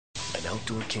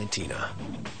outdoor cantina.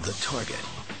 The target,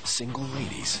 single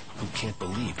ladies who can't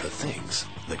believe the things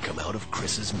that come out of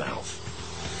Chris's mouth.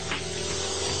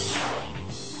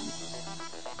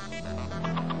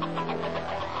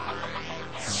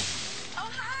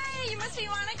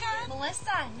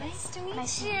 Melissa, nice to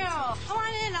meet you. Come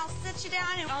on in, I'll sit you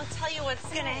down and I'll tell you what's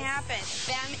going to happen.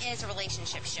 Them is a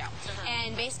relationship show.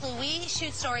 And basically we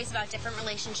shoot stories about different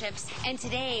relationships. And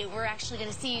today we're actually going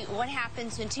to see what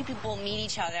happens when two people meet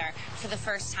each other for the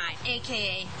first time,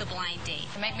 a.k.a. the blind date.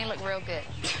 You make me look real good.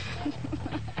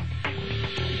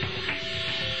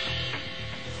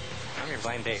 I'm your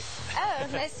blind date. Oh,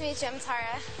 nice to meet you. I'm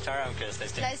Tara. Tara, I'm Chris.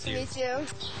 Nice to meet you.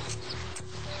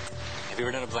 Have you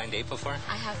ever done a blind date before?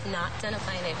 I have not done a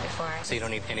blind date before. So you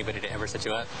don't need anybody to ever set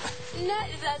you up? No,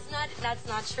 that's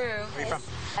not true. Where are you from?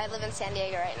 I live in San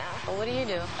Diego right now. Well, what do you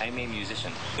do? I'm a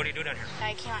musician. What do you do down here?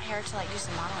 I came out here to do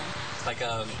some modeling. Like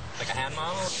a hand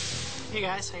model? Hey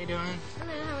guys, how you doing?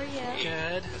 Hello, how are you?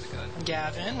 Good. How's it going? I'm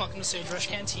Gavin. Welcome to Sagebrush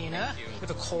Cantina. We have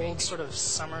a cold sort of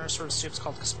summer sort of soup. It's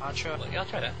called gazpacho. Well, yeah, I'll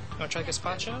try that. You want to try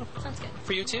gazpacho? Sounds good.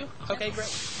 For you too? Okay, great.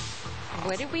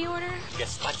 What did we order?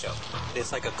 Gazpacho.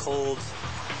 It's like a cold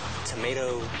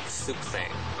tomato soup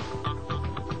thing.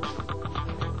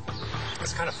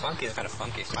 It's kind of funky. It's kind of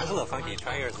funky. Mine's a little funky.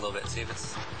 Try yours a little bit. See if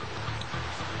it's...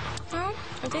 No,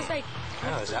 it tastes like...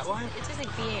 Oh, is that why? It tastes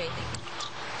like BA, I think.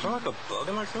 Smell like a bug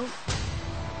in my throat?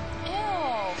 Ew.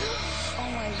 Oh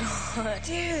my god.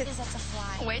 Dude, that's a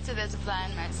fly. Wait till there's a fly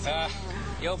in my soup.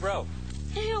 Yo, bro.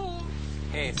 Ew.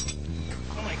 Hey.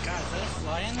 Oh my god, is that a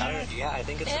fly in there? Yeah, I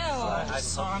think it's Ew. a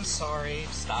fly. I'm sorry.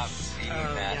 Stop eating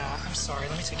that. Yeah, I'm sorry.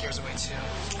 Let me take yours away too.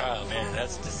 Oh, man,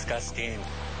 that's disgusting.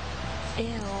 Ew.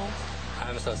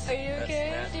 I'm so Are sick. you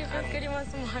okay? Do you feel good? You want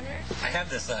some water? I have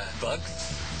this bug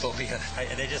phobia.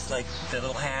 They're just like their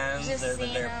little hands, Just their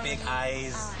see them. big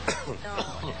eyes.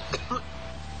 No. Are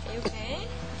you okay?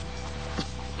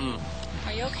 Mm.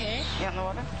 Are you okay? You want the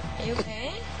water? Are you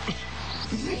okay?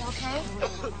 Are you okay?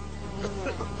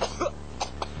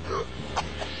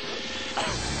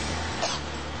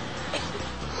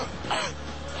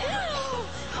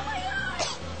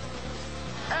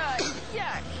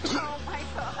 Yuck. Oh my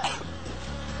god.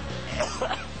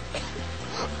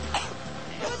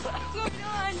 What's going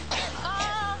on?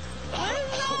 What is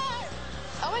that?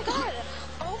 Oh my god.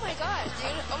 Oh my god,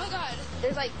 dude. Oh my god.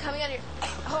 There's like coming out of your...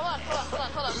 Hold on.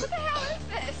 What the hell is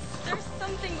this? There's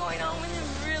something going on with him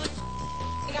really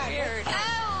weird.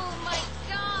 Oh my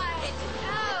god.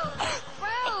 Oh,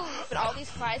 gross. But all these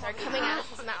flies are coming out of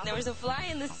his mouth. There was a fly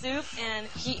in the soup, and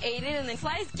he ate it, and then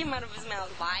flies came out of his mouth.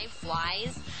 Live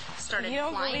flies started You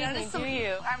don't flying. believe me, do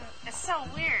you? It's so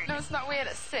weird. No, it's not weird,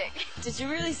 it's sick. Did you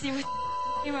really see what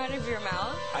came out of your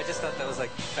mouth? I just thought that was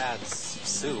like bad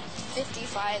soup. 50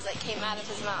 flies that came out of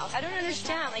his mouth. I don't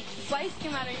understand. Like, flies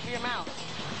came out of your mouth.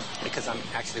 Because I'm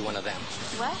actually one of them.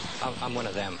 What? I'm one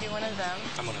of them. You're one of them.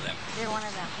 I'm one of them. You're one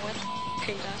of them. What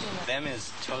are you talking about? Them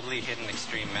is totally hidden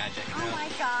extreme magic. Oh my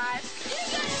gosh. You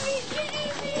gotta be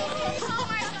kidding me. Oh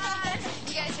my god.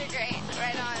 You guys are great.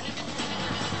 Right on.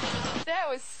 That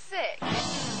was sick.